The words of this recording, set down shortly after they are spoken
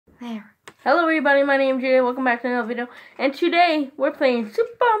There. Hello everybody, my name is Jay. Welcome back to another video. And today we're playing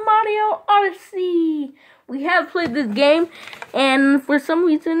Super Mario Odyssey. We have played this game and for some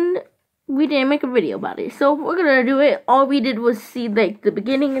reason we didn't make a video about it. So we're gonna do it. All we did was see like the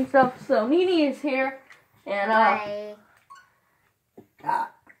beginning and stuff. So Nini is here and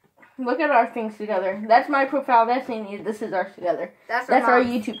look at our things together. That's my profile, that's Nini, this is ours together. That's our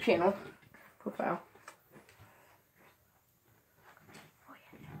YouTube channel profile.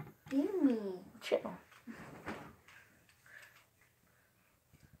 Chill.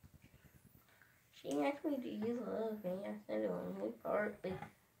 She asked me to use a little thing. I said it was really partly.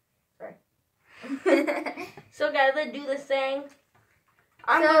 Sorry. So guys, let's do this thing.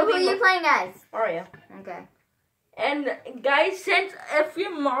 So who are you playing as? Mario. Okay. And guys, since if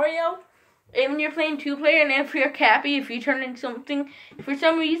you're Mario and you're playing 2-player, and if you're Cappy, if you turn into something, for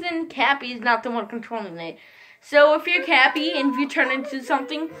some reason Cappy is not the one controlling it. So if you're Cappy and if you turn into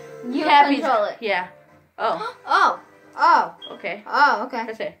something, you Cappy's, control it. Yeah. Oh. Oh. Okay. Oh, okay.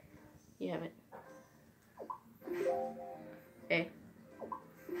 That's it. You have it. A.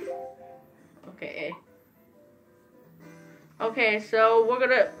 Okay, A. Okay, so we're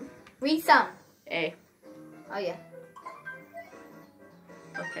gonna read some. A. Oh yeah.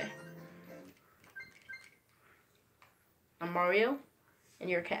 Okay. I'm Mario, and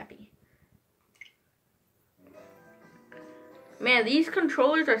you're Cappy. Man, these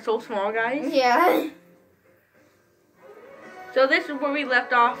controllers are so small, guys. Yeah. So this is where we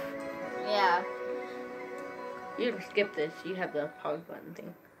left off. Yeah. You can skip this. You have the pause button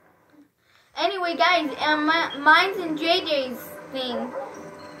thing. Anyway, guys, mine's and JJ's thing.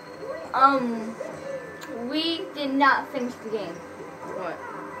 We did not finish the game. What?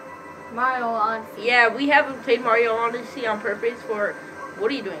 Mario Odyssey. Yeah, we haven't played Mario Odyssey on purpose for...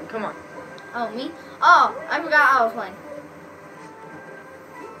 What are you doing? Come on. Oh, me? Oh, I forgot I was playing.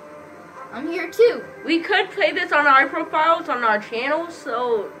 I'm here too. We could play this on our profiles, on our channels,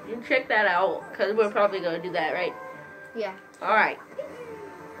 so you check that out, because we're probably going to do that, right? Yeah. Alright.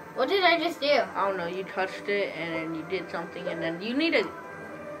 What did I just do? I don't know, you touched it, and then you did something, and then you need to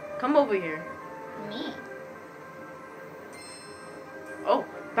come over here. Me? Oh,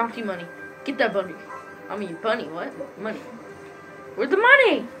 bounty money. Get that bunny. I mean, bunny, what? Money. Where's the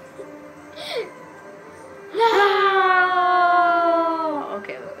money? No!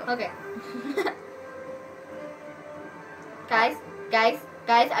 Okay, let's go. Okay. Guys,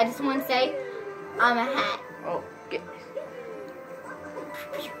 I just want to say, I'm a hat. Oh, get this.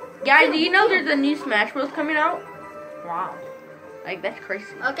 Guys, do you know there's a new Smash Bros. Coming out? Wow. Like, that's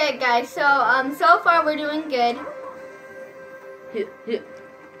crazy. Okay, guys, so far we're doing good.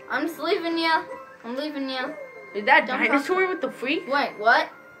 I'm just leaving ya. I'm leaving ya. Is that dinosaur with the freak? Wait, what?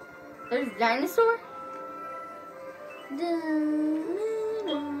 There's a dinosaur?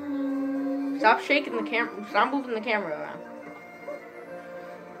 Stop shaking the camera. Stop moving the camera around.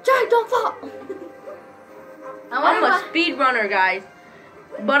 Jay, don't fall. I'm a speedrunner, guys.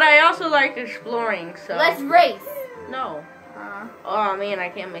 But I also like exploring, so. Let's race. No. Oh, man, I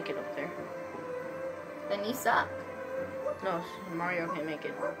can't make it up there. Then you suck. No, Mario can't make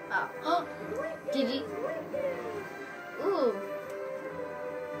it. Oh. Did he? Ooh.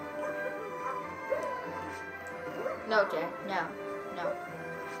 No, Jay. No.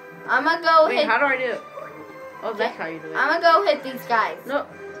 I'm gonna go hit. How do I do it? Oh, that's how you do it. I'm gonna go hit these guys. No.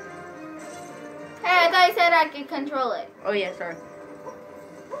 Hey, I thought you said I could control it. Oh, yeah, sorry.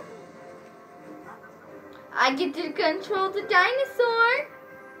 I get to control the dinosaur.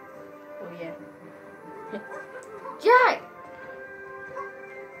 Oh, yeah. Jay.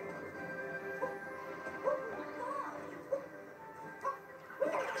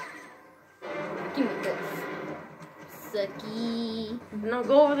 Give me this. Sucky. No,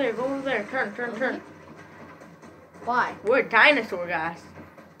 go over there. Go over there. Turn. Why? We're dinosaur guys.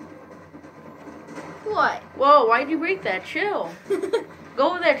 What? Whoa, why'd you break that? Chill. Go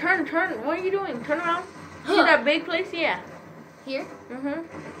over there. Turn. What are you doing? Turn around. See that big place? Yeah. Here? Mm-hmm.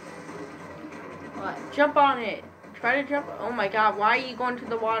 What? Jump on it. Try to jump. Oh my god, why are you going to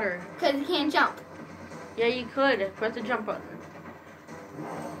the water? Because you can't jump. Yeah, you could. Press the jump button.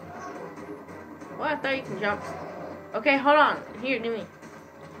 Well, I thought you can jump. Okay, hold on. Here, give me.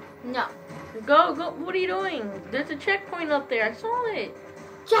 No. Go. What are you doing? There's a checkpoint up there. I saw it.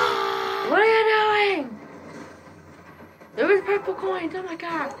 Yeah. What are you doing? There was purple coins. Oh my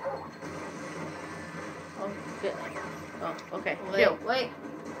god. Oh, good. Oh, okay. Wait.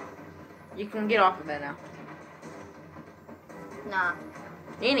 You can get off of that now. Nah.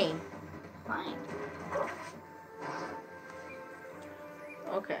 Nini. Fine.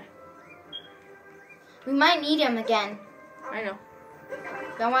 Okay. We might need him again. I know.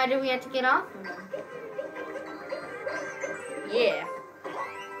 Then why do we have to get off of them? Yeah.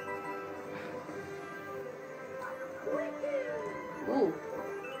 Ooh.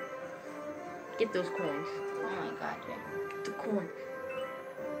 Get those coins. Oh my god, Jay. Get the coins.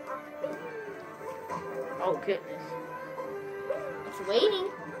 Oh goodness. It's waiting.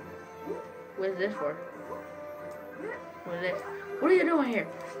 What is this for? What is this? What are you doing here?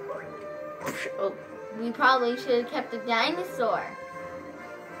 Oh, We probably should have kept the dinosaur.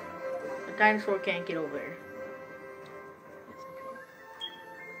 the dinosaur can't get over there.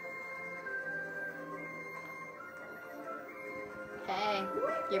 Hey,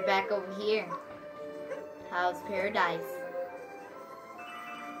 you're back over here. How's paradise?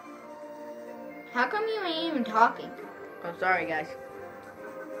 How come you ain't even talking? I'm sorry, guys.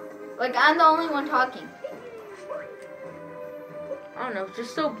 Like, I'm the only one talking. I don't know. It's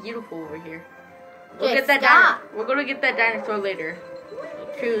just so beautiful over here. Okay, We'll get that stop. We're gonna get that dinosaur later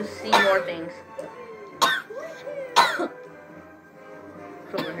to see more things.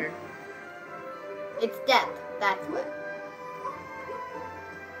 It's over here. It's death. That's what.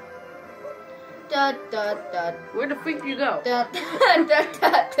 Da da da Where the freak do you go? da da da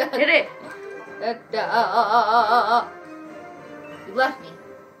da. Hit it. Da, da. You left me.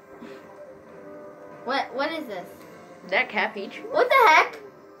 What is this? That Cat Peach What the heck?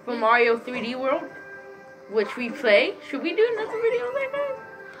 from Mario 3D World, which we play. Should we do another video on that, guys?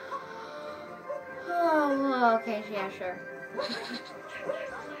 Oh, okay, yeah, sure.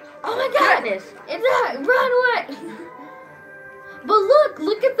 Oh my god! Goodness. It's a run away! But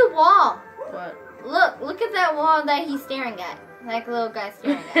look at the wall. What? Look at that wall that he's staring at. That little guy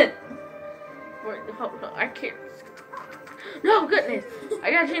staring at. Hold on, I can't. No, goodness.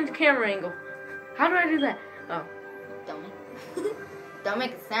 I gotta change the camera angle. How do I do that? Oh. Don't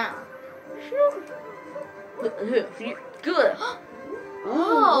make a sound. Good.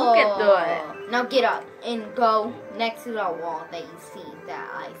 Oh. Look at that. Now get up and go next to the wall that you see, that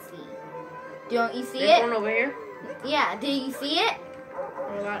I see. Don't you see There's it? one over here. Yeah, do you see it?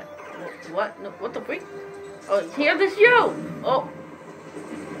 Oh, God. What? No, what the freak? Oh, here this you. Oh.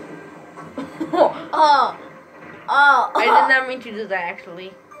 Oh. Oh. I did not mean to do that,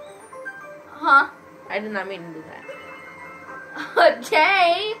 actually. Huh? I did not mean to do that.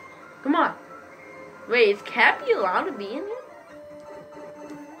 Okay. Come on. Wait, is Cappy allowed to be in here?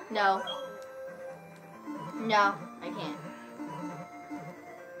 No. No, I can't.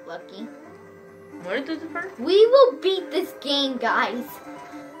 Lucky. Want to do this first? We will beat this game, guys.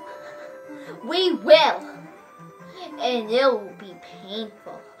 We will. And it will be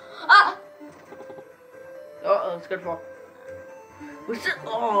painful. Ah! Uh-oh, it's gonna fall. What's it?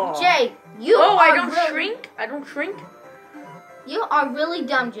 Oh. Jay, you Oh, are I don't really, shrink? I don't shrink? You are really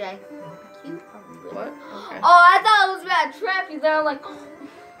dumb, Jay. You are really What? Okay. Oh, I thought it was about to trap you there. Like,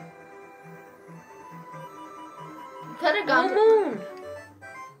 you could have gone Oh,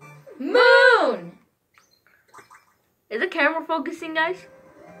 moon. Moon. Is the camera focusing, guys?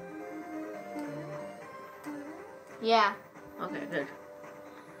 Yeah. Okay, good.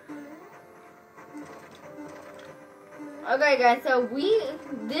 Okay, guys. So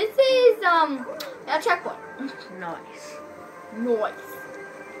this is a checkpoint. Nice. Nice.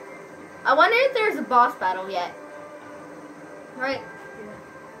 I wonder if there's a boss battle yet. Right? Yeah.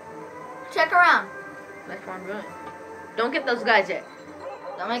 Check around. That's what I'm doing. Don't get those guys yet.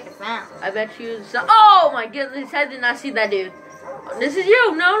 Don't make a sound. I bet you. Oh my goodness! I did not see that dude. This is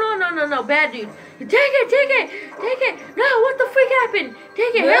you. No, bad dude. Take it. No, what the freak happened?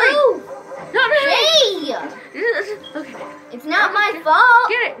 Take it. Hurry. No. Hey! Okay. It's not my fault.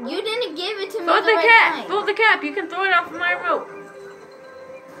 Get it. You didn't give it to me Throw the the right cap. time. Throw the cap. You can throw it off of my rope.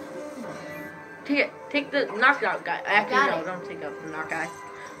 Take it. Take the knockout guy. Actually, Got no, it. don't take out the knockout.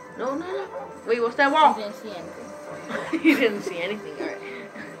 No. Wait, what's that wall? You didn't see anything. You didn't see anything. All right.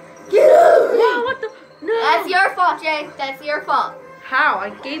 Get out! Wow, what the? No. That's your fault, Jay. That's your fault. How? I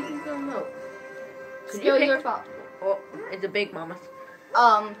gave you the note. Still your fault. Oh, it's a big mama.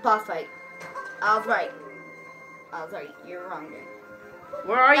 Boss fight. I was right. You're wrong, Jay.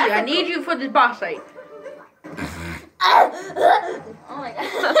 Where are you? That's I need you for this boss fight. Oh my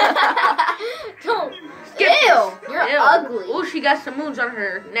god. Don't. Skip Ew. this. You're Ew. ugly. Oh, she got some moons on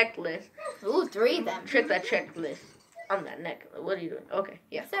her necklace. Ooh, 3 of them. Check that checklist on that necklace. What are you doing? Okay,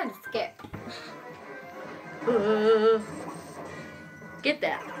 yeah. I said to skip. Get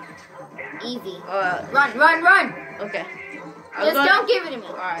that. Easy. Run. Okay. Just don't give it to me.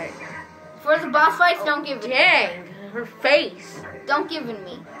 Alright. For the boss fights, don't give it to me. Dang, her face. Don't give it to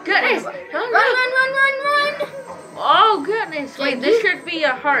me. Goodness. Run. Oh, goodness. Jay, Wait, this should be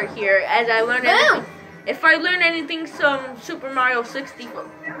a heart here as I learned it. Move. If I learn anything, some Super Mario 64.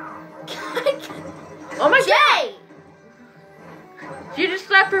 Oh my god! She just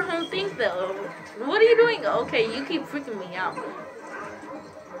slapped her home thing though. What are you doing? Okay, you keep freaking me out.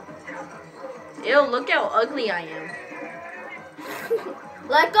 Ew, look how ugly I am.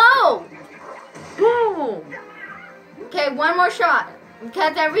 Let go! Boom! Okay, one more shot.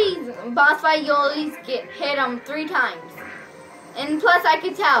 Because every boss fight, you always get hit 3 times. And plus, I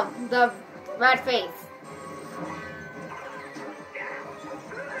can tell the red face.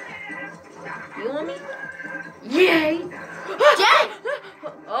 You want me? Yay! Jay!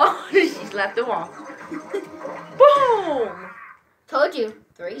 Oh, she slapped the wall. Boom! Told you.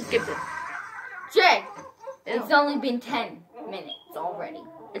 3. Skip it. Jay, Ew. it's only been 10 minutes already.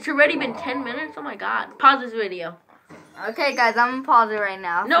 It's already been 10 minutes? Oh my god. Pause this video. Okay, guys, I'm gonna pause it right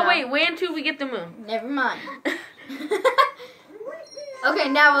now. No, wait until we get the moon. Never mind. Okay,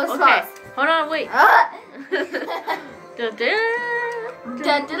 now let's pause. Hold on, wait.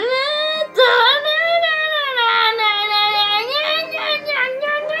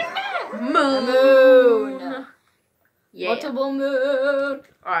 Moon. Yeah. Multiple moon.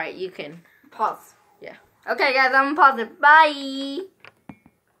 Alright, you can. Pause. Yeah. Okay, guys, I'm gonna pause it. Bye.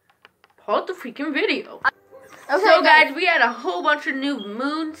 Pause the freaking video. Okay, So, guys, we had a whole bunch of new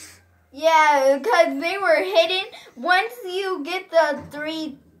moons. Yeah, because they were hidden. Once you get the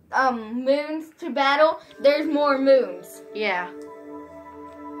 3 moons to battle, there's more moons. Yeah.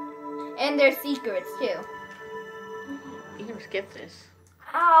 And there's secrets, too. You can skip this.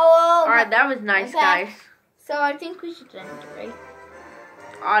 Oh, Alright, that was nice, guys. So I think we should end it, right?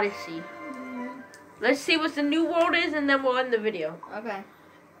 Odyssey. Let's see what the new world is, and then we'll end the video. Okay.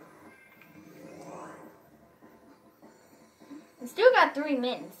 We still got 3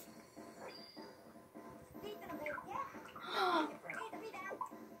 minutes.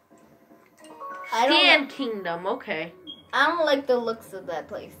 Sand Kingdom, okay. I don't like the looks of that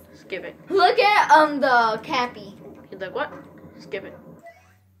place. Skip it. Look at the Cappy. He's like, what? Skip it.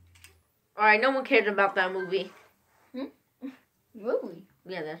 Alright, no one cares about that movie. Movie?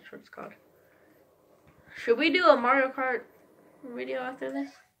 Yeah, that's what it's called. Should we do a Mario Kart video after this?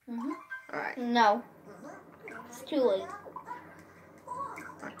 Alright. No. It's too late.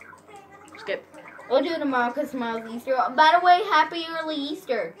 Skip. We'll do it tomorrow because tomorrow's Easter. By the way, happy early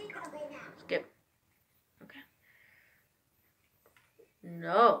Easter. Skip. Okay.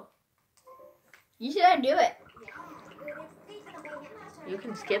 No. You should do it. You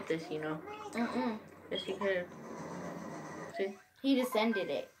can skip this, you know. Yes, you can. See? He just ended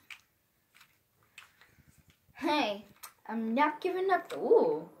it. Hey, I'm not giving up.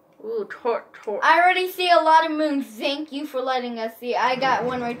 Ooh. Ooh, torch. I already see a lot of moons. Thank you for letting us see. I got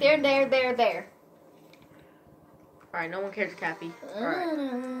one right there, there. Alright, no one cares, Cappy.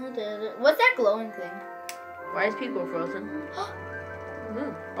 Alright. What's that glowing thing? Why is people frozen?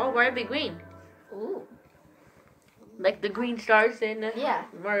 Ooh. Oh, why are they green? Ooh. Like the green stars in Yeah.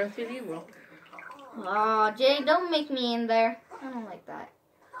 Mario 3D World. Oh, Jay, don't make me in there. I don't like that.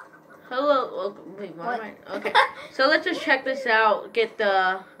 Hello. Oh, wait, what? Am I? Okay. So let's just check this out. Get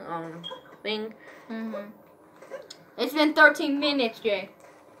the thing. It's been 13 minutes, Jay.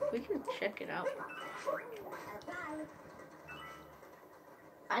 We can check it out.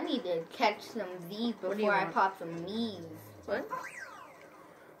 I need to catch some Z's before I pop some E's. What?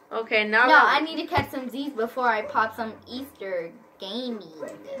 Okay, now. No, I need to catch some Z's before I pop some Easter gaming.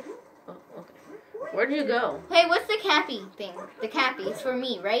 Oh, okay. Where'd you go? Hey, what's the Cappy thing? The Cappy. It's for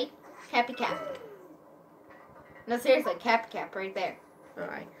me, right? Cappy Cap. No, seriously, Cappy Cap right there.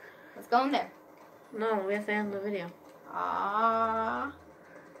 Alright. Let's go in there. No, we have to end the video. Ah.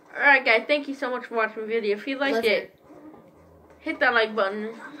 Alright, guys. Thank you so much for watching the video. If you liked it, hit that like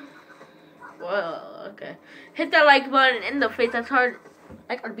button. Well, okay. Hit that like button in the face. That's hard.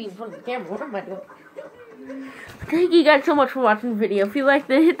 I gotta be in front of the camera. What am I doing? Thank you guys so much for watching the video. If you liked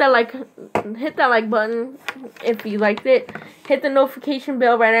it, hit that like button. If you liked it, hit the notification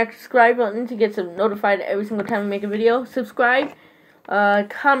bell right next to the subscribe button to get notified every single time I make a video. Subscribe.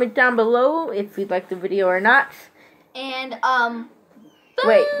 Comment down below if you like the video or not. And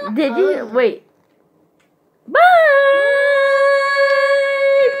wait, did you wait? Bye.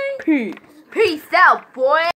 Peace. Peace out, boy.